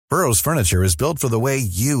Burrow's furniture is built for the way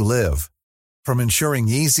you live. From ensuring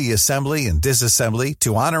easy assembly and disassembly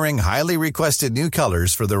to honoring highly requested new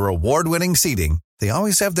colors for their award-winning seating, they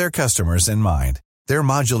always have their customers in mind. Their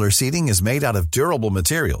modular seating is made out of durable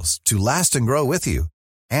materials to last and grow with you.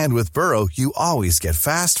 And with Burrow, you always get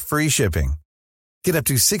fast, free shipping. Get up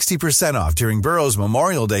to 60% off during Burrow's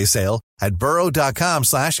Memorial Day sale at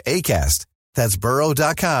burrow.com/ACAST. That's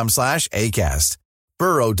burrow.com/ACAST.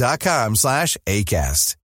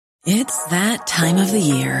 burrow.com/ACAST. It's that time of the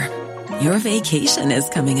year. Your vacation is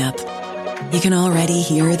coming up. You can already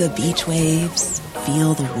hear the beach waves,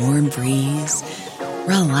 feel the warm breeze,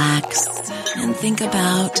 relax, and think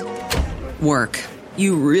about work.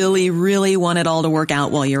 You really, really want it all to work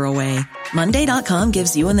out while you're away. Monday.com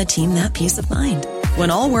gives you and the team that peace of mind.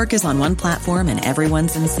 When all work is on one platform and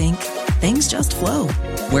everyone's in sync, things just flow.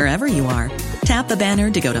 Wherever you are, tap the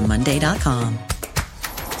banner to go to Monday.com.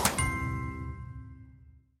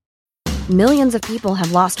 Millions of people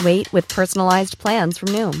have lost weight with personalized plans from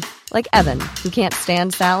Noom. Like Evan, who can't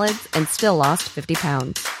stand salads and still lost 50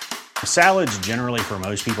 pounds. Salads generally for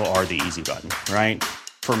most people are the easy button, right?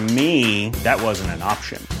 For me, that wasn't an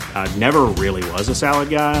option. I never really was a salad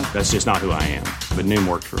guy. That's just not who I am. But Noom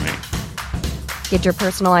worked for me. Get your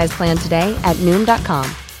personalized plan today at Noom.com.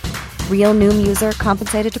 Real Noom user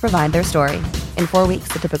compensated to provide their story. In 4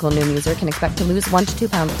 weeks, the typical Noom user can expect to lose 1 to 2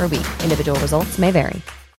 pounds per week. Individual results may vary.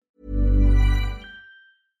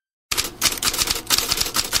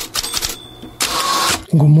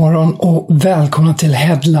 God morgon och välkomna till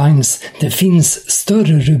Headlines. Det finns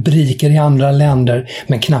större rubriker i andra länder,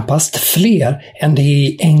 men knappast fler än det är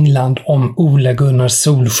i England om Ole Gunnar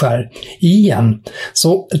Solskjær. Igen.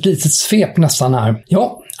 Så ett litet svep nästan här.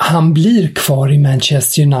 Ja, han blir kvar i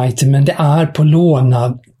Manchester United, men det är på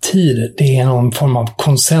lånad tid. Det är någon form av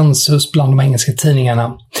konsensus bland de engelska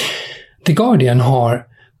tidningarna. The Guardian har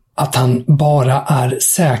att han bara är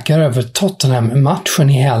säker över Tottenham-matchen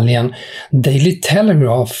i helgen. Daily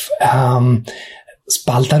Telegraph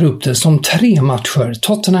spaltar upp det som 3 matcher.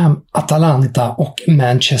 Tottenham, Atalanta och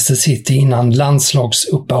Manchester City innan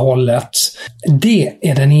landslagsuppehållet. Det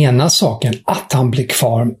är den ena saken, att han blir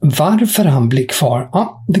kvar. Varför han blir kvar?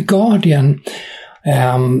 Ja, The Guardian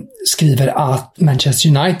skriver att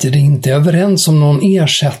Manchester United inte är överens om någon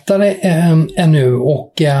ersättare ännu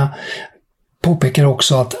och påpekar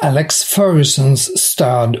också att Alex Fergusons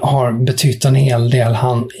stöd har betytt en hel del.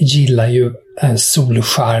 Han gillar ju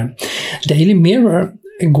Solskjær. Daily Mirror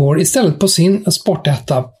går istället på sin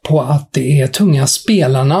sportetta på att det är tunga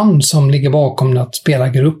spelarnamn som ligger bakom att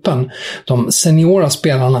spelargruppen. De seniora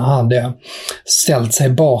spelarna hade ställt sig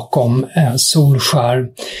bakom Solskjær.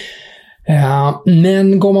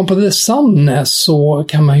 Men går man på The Sun så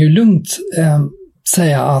kan man ju lugnt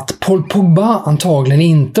säga att Paul Pogba antagligen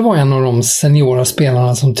inte var en av de seniora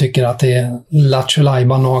spelarna som tycker att det är lattjo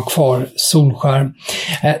lajban att ha kvar Solskjær.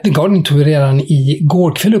 The Guardian tog redan i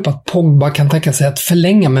går kväll upp att Pogba kan tänka sig att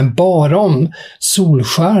förlänga, men bara om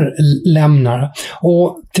Solskjær lämnar.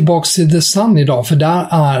 Och tillbaks till The Sun idag, för där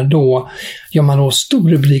är då, gör man då stor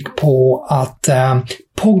rubrik på att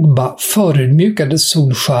Pogba förödmjukade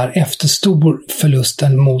Solskjær efter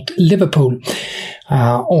storförlusten mot Liverpool.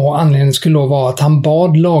 Och anledningen skulle då vara att han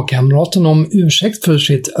bad lagkamraten om ursäkt för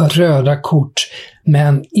sitt röda kort,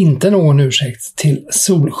 men inte någon ursäkt till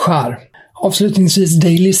Solskjær. Avslutningsvis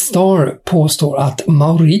Daily Star påstår att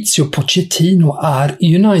Mauricio Pochettino är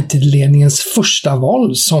United-ledningens första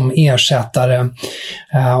val som ersättare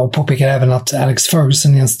och påpekar även att Alex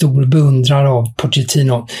Ferguson är en stor beundrare av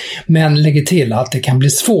Pochettino, men lägger till att det kan bli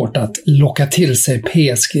svårt att locka till sig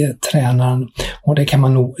PSG-tränaren, och det kan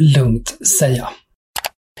man nog lugnt säga.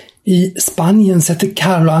 I Spanien sätter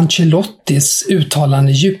Carlo Ancelottis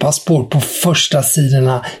uttalande djupa spår på första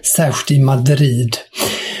sidorna, särskilt i Madrid.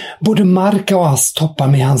 Både Marca och AS toppar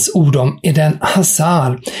med hans ord om Eden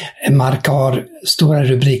Hazard. Marca har stora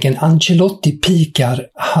rubriken Ancelotti pikar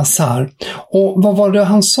Hazard. Och vad var det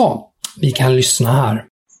han sa? Vi kan lyssna här.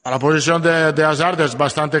 La posición de Hazard es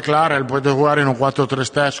bastante clara. Él puede jugar en un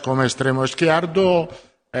 4-3-3 como extremo izquierdo.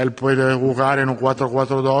 Él puede jugar en un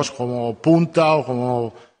 4-4-2 como punta o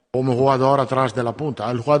como jugador atrás de la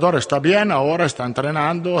punta. El jugador está bien, ahora está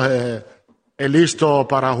entrenando, es listo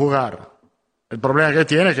para jugar. El problema que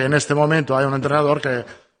tiene es que en este momento hay un entrenador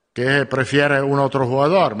que prefiere un otro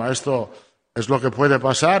jugador, pero esto es lo que puede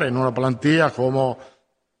pasar en una plantilla como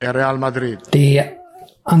el Real Madrid. Det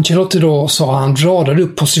Ancelotti då sa, han radade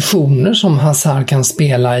upp positioner som Hazard kan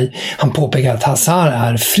spela i. Han påpekar att Hazard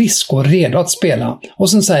är frisk och redo att spela. Och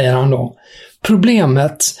sen säger han då: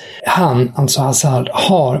 problemet han, alltså Hazard,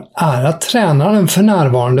 har är att tränaren för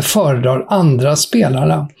närvarande föredrar andra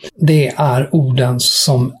spelare. Det är orden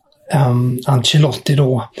som Ancelotti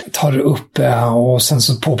då tar upp och sen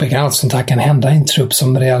så påpekar han att sånt här kan hända i en trupp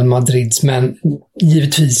som Real Madrids, men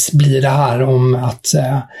givetvis blir det här om att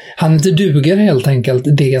han inte duger helt enkelt,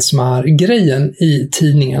 det som är grejen i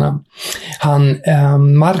tidningarna.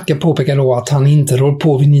 Marca påpekar då att han inte rår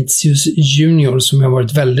på Vinicius Junior som har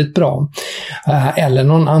varit väldigt bra eller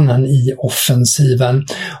någon annan i offensiven,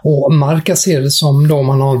 och Marca ser det som då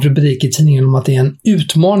man har en rubrik i tidningen om att det är en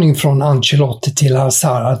utmaning från Ancelotti till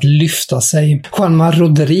Hazard att lyfta sig. Juanma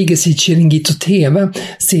Rodriguez i Chiringuito TV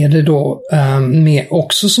ser det då med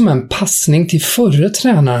också som en passning till förre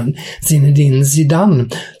tränaren Zinedine Zidane,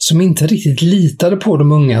 som inte riktigt litade på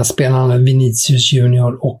de unga spelarna Vinicius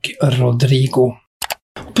Junior och Rodrigo.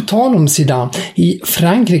 På tal om Zidane, i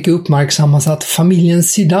Frankrike uppmärksammas att familjen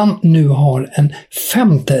Zidane nu har en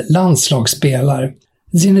 5:e landslagsspelare.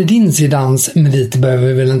 Zinedine Zidanes meriter behöver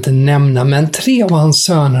vi väl inte nämna, men 3 av hans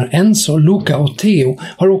söner, Enzo, Luca och Theo,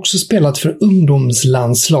 har också spelat för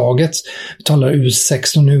ungdomslandslaget. Vi talar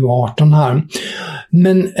U16 och U18 här.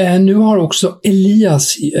 Men nu har också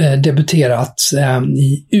Elias debuterat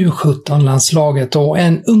i U17-landslaget, och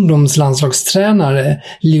en ungdomslandslagstränare,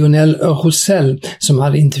 Lionel Roussel, som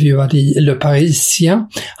är intervjuad i Le Parisien,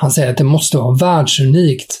 han säger att det måste vara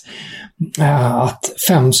världsunikt att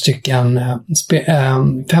 5 stycken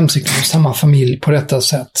av samma familj på detta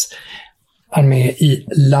sätt är med i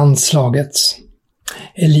landslaget.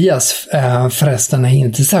 Elias förresten är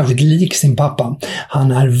inte särskilt lik sin pappa.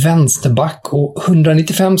 Han är vänsterback och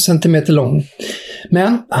 195 cm lång.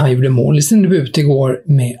 Men han gjorde mål i sin debut igår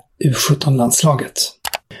med U17-landslaget.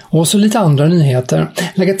 Och så lite andra nyheter.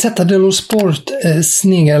 La Gazzetta dello Sport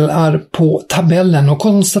sneglar på tabellen och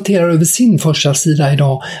konstaterar över sin första sida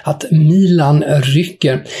idag att Milan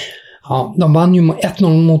rycker. Ja, de vann ju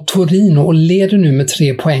 1-0 mot Torino och leder nu med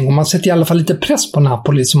 3 poäng, och man sätter i alla fall lite press på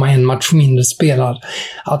Napoli som har en match mindre spelad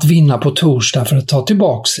att vinna på torsdag för att ta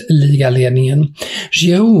tillbaks ligaledningen.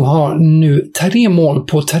 Giroud har nu 3 mål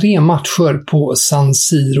på 3 matcher på San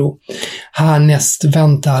Siro. Härnäst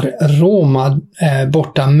väntar Roma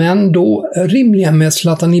borta, men då rimligen med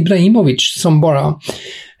Zlatan Ibrahimovic som bara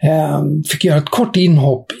fick göra ett kort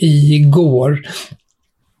inhopp igår.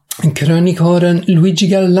 Krönikören Luigi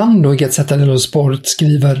Garlando i Gazzetta dello Sport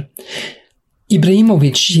skriver: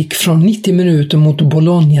 Ibrahimovic gick från 90 minuter mot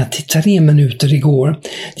Bologna till 3 minuter igår.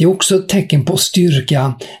 Det är också ett tecken på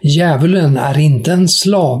styrka. Djävulen är inte en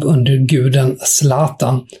slav under guden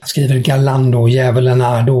Zlatan, skriver Garlando. Djävulen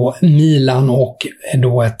är då Milan och är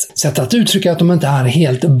då ett sätt att uttrycka att de inte är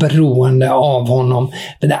helt beroende av honom.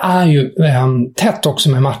 Men det är ju tätt också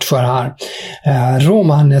med matcher här.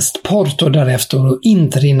 Roma näst Porto därefter och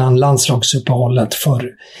Inter innan landslagsuppehållet för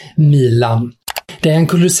Milan. Dejan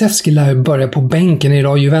Kulusevski lär börja på bänken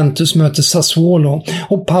idag. Juventus möter Sassuolo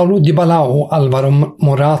och Paulo Dybala och Alvaro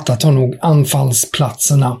Morata tar nog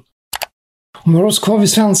anfallsplatserna. Om vi har oss kvar vid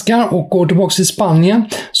svenskar och går tillbaka till Spanien,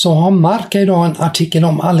 så har Marca idag en artikel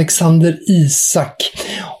om Alexander Isak.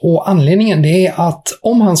 Och anledningen det är att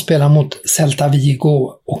om han spelar mot Celta Vigo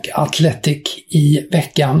och Athletic i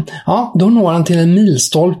veckan, ja, då når han till en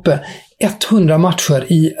milstolpe, 100 matcher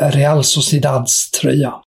i Real Sociedads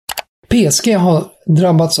tröja. PSG har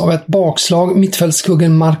drabbats av ett bakslag.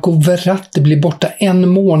 Mittfältskuggen Marco Verratti blir borta 1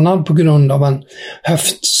 månad på grund av en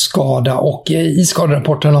höftskada, och i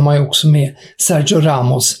skaderapporten har man ju också med Sergio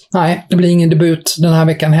Ramos. Nej, det blir ingen debut den här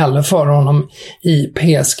veckan heller för honom i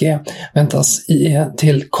PSG. Väntas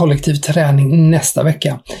till kollektiv träning nästa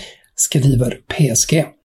vecka, skriver PSG.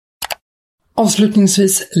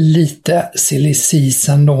 Avslutningsvis lite silly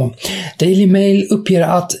season då. Daily Mail uppger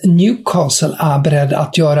att Newcastle är beredd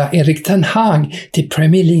att göra Erik Ten Hag till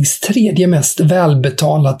Premier Leagues 3:e mest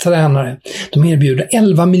välbetalda tränare. De erbjuder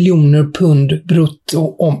 11 miljoner pund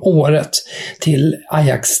brutto om året till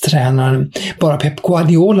Ajax-tränaren. Bara Pep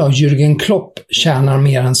Guardiola och Jürgen Klopp tjänar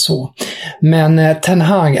mer än så. Men Ten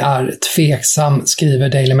Hag är tveksam, skriver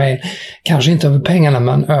Daily Mail. Kanske inte över pengarna,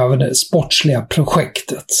 men över det sportsliga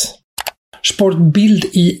projektet. Sportbild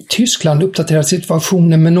i Tyskland uppdaterar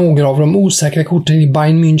situationen med några av de osäkra korten i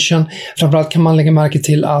Bayern München. Framförallt kan man lägga märke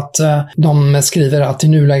till att de skriver att i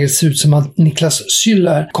nuläget ser ut som att Niklas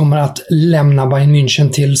Süle kommer att lämna Bayern München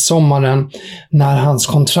till sommaren när hans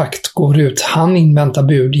kontrakt går ut. Han inväntar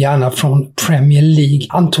bud gärna från Premier League.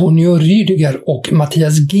 Antonio Rüdiger och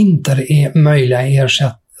Matthias Ginter är möjliga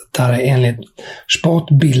ersättare enligt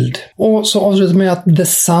Sportbild. Och så avslutar med att The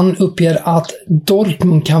Sun uppger att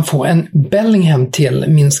Dortmund kan få en Bellingham till.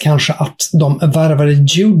 Minns kanske att de värvade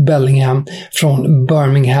Jude Bellingham från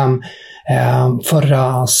Birmingham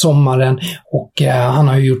förra sommaren och han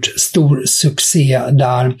har gjort stor succé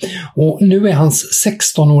där. Och nu är hans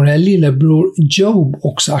 16-åriga lillebror Job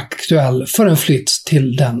också aktuell för en flytt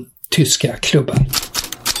till den tyska klubben.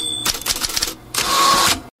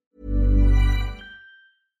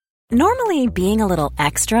 Normally, being a little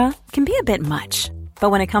extra can be a bit much, but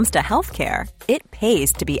when it comes to healthcare, it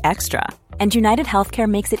pays to be extra. And United Healthcare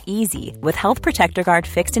makes it easy with Health Protector Guard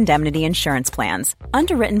fixed indemnity insurance plans.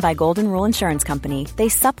 Underwritten by Golden Rule Insurance Company, they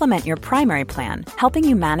supplement your primary plan, helping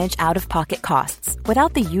you manage out-of-pocket costs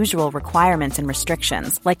without the usual requirements and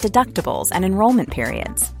restrictions like deductibles and enrollment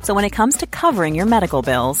periods. So when it comes to covering your medical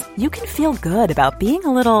bills, you can feel good about being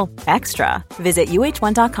a little extra. Visit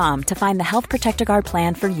uh1.com to find the Health Protector Guard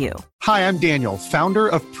plan for you. Hi, I'm Daniel, founder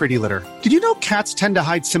of Pretty Litter. Did you know cats tend to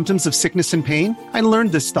hide symptoms of sickness and pain? I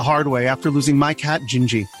learned this the hard way after losing my cat,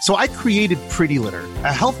 Gingy. So I created Pretty Litter,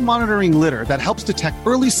 a health monitoring litter that helps detect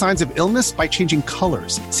early signs of illness by changing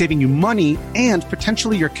colors, saving you money and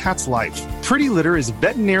potentially your cat's life. Pretty Litter is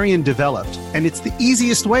veterinarian developed, and it's the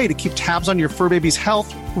easiest way to keep tabs on your fur baby's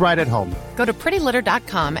health right at home. Go to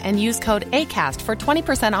prettylitter.com and use code ACAST for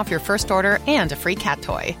 20% off your first order and a free cat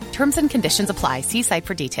toy. Terms and conditions apply. See site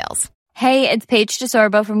for details. Hey, it's Paige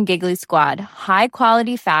DeSorbo from Giggly Squad. High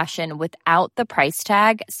quality fashion without the price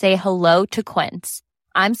tag. Say hello to Quince.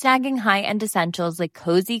 I'm snagging high-end essentials like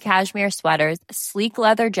cozy cashmere sweaters, sleek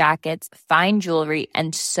leather jackets, fine jewelry,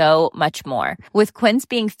 and so much more. With Quince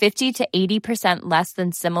being 50 to 80% less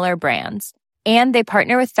than similar brands. And they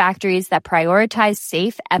partner with factories that prioritize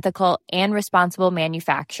safe, ethical, and responsible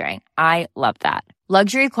manufacturing. I love that.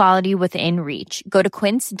 Luxury quality within reach. Go to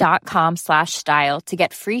quince.com/style to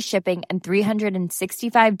get free shipping and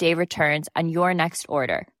 365-day returns on your next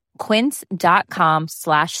order.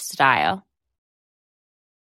 Quince.com/style.